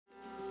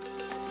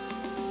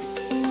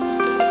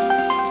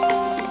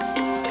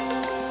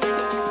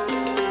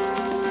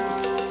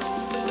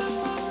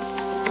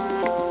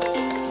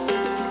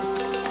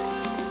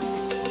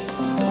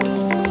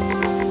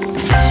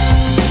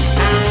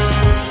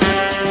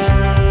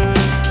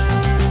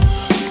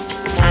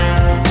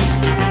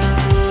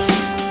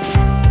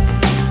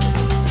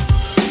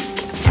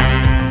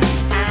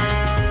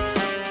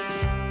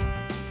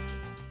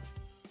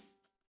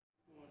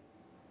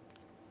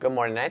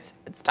morning, Knights.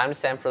 It's time to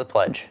stand for the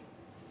pledge.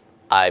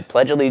 I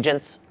pledge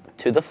allegiance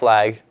to the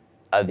flag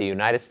of the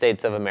United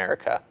States of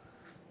America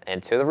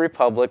and to the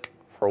republic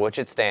for which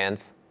it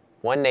stands,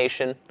 one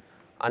nation,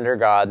 under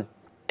God,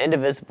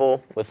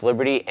 indivisible, with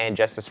liberty and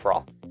justice for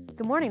all.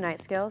 Good morning, Night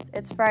Skills.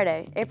 It's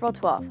Friday, April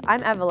 12th.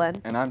 I'm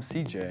Evelyn. And I'm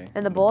CJ.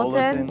 And the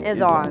Bulletin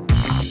is on.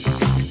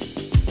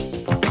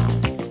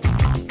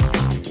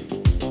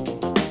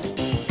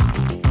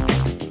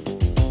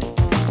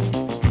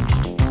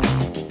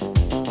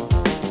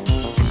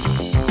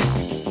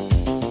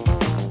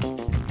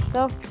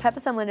 So, pep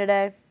assembly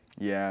today.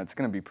 Yeah, it's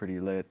gonna be pretty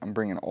lit. I'm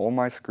bringing all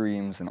my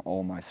screams and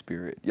all my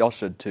spirit. Y'all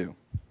should too.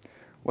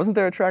 Wasn't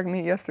there a track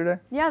meet yesterday?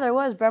 Yeah, there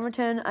was.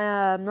 Bremerton,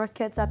 North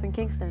Kits up in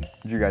Kingston.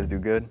 Did you guys do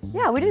good?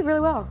 Yeah, we did really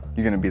well.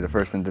 You gonna be the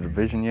first in the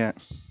division yet?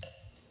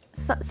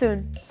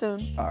 Soon.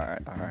 All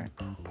right.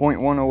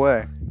 Point one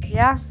away.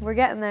 Yeah, we're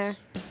getting there.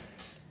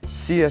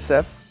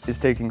 CSF is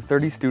taking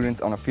 30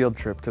 students on a field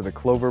trip to the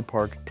Clover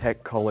Park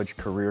Tech College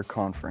Career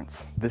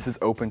Conference. This is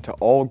open to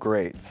all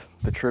grades.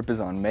 The trip is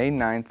on May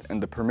 9th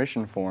and the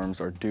permission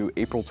forms are due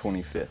April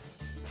 25th.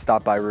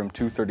 Stop by room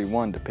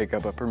 231 to pick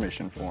up a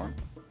permission form.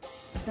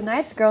 The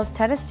Knights girls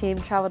tennis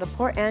team traveled to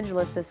Port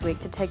Angeles this week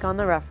to take on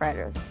the Rough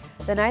Riders.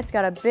 The Knights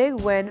got a big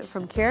win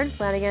from Kieran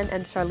Flanagan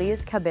and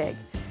Charlize Kabig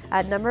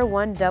at number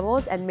 1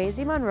 doubles and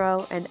Maisie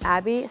Monroe and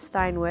Abby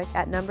Steinwick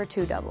at number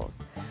 2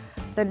 doubles.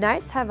 The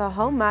Knights have a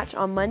home match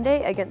on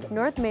Monday against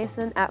North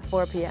Mason at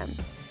 4 p.m.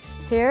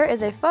 Here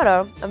is a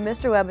photo of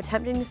Mr. Webb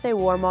attempting to stay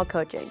warm while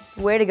coaching.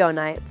 Way to go,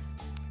 Knights.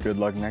 Good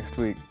luck next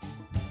week.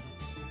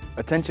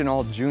 Attention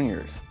all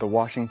juniors, the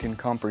Washington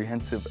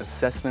Comprehensive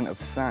Assessment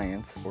of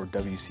Science, or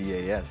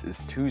WCAS, is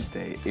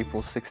Tuesday,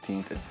 April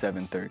 16th at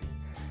 7:30.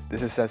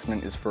 This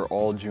assessment is for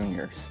all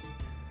juniors.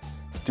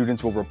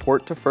 Students will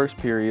report to first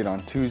period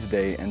on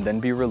Tuesday and then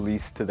be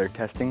released to their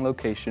testing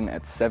location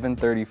at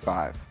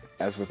 7:35.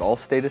 As with all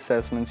state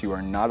assessments, you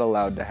are not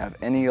allowed to have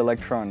any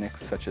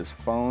electronics such as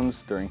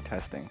phones during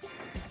testing,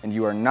 and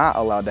you are not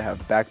allowed to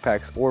have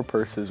backpacks or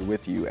purses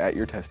with you at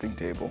your testing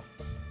table.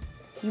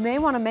 You may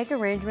want to make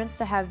arrangements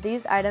to have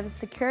these items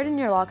secured in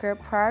your locker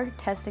prior to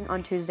testing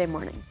on Tuesday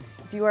morning.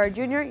 If you are a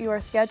junior, you are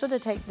scheduled to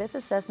take this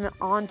assessment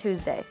on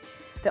Tuesday.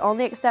 The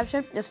only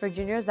exception is for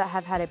juniors that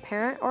have had a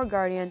parent or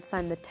guardian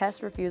sign the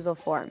test refusal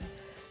form.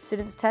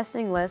 Students'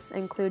 testing lists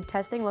include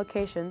testing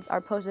locations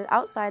are posted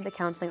outside the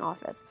counseling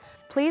office.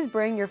 Please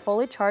bring your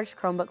fully charged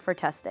Chromebook for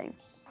testing.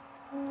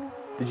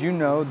 Did you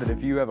know that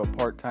if you have a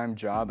part-time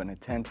job and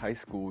attend high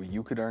school,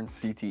 you could earn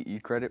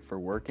CTE credit for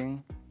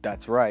working?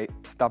 That's right.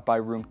 Stop by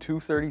room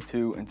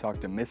 232 and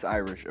talk to Miss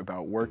Irish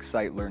about work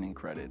site learning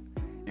credit.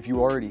 If you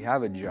already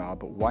have a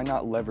job, why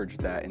not leverage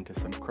that into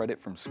some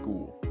credit from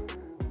school?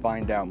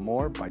 Find out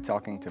more by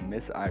talking to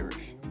Miss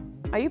Irish.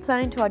 Are you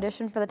planning to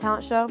audition for the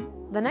talent show?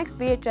 The next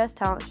BHS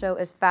talent show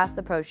is fast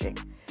approaching.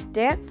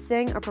 Dance,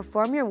 sing, or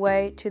perform your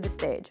way to the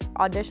stage.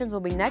 Auditions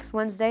will be next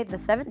Wednesday, the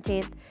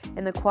 17th,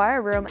 in the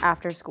choir room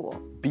after school.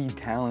 Be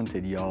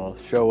talented, y'all.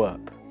 Show up.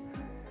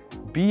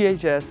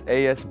 BHS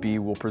ASB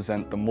will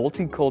present the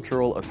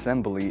Multicultural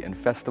Assembly and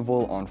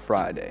Festival on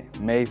Friday,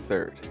 May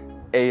 3rd.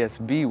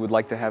 ASB would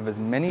like to have as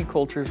many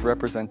cultures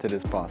represented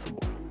as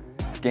possible.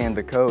 Scan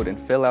the code and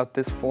fill out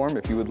this form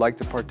if you would like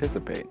to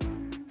participate.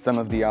 Some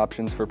of the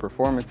options for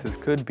performances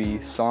could be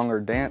song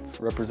or dance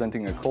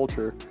representing a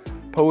culture,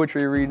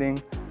 poetry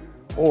reading,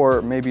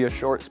 or maybe a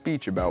short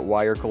speech about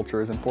why your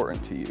culture is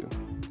important to you.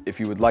 If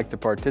you would like to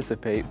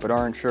participate but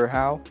aren't sure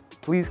how,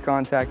 please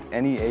contact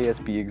any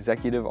ASB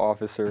executive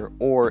officer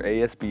or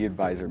ASB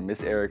advisor,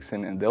 Ms.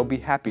 Erickson, and they'll be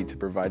happy to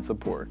provide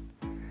support.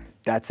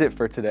 That's it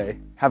for today.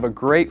 Have a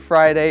great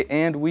Friday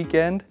and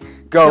weekend.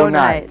 Go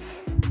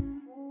Knights!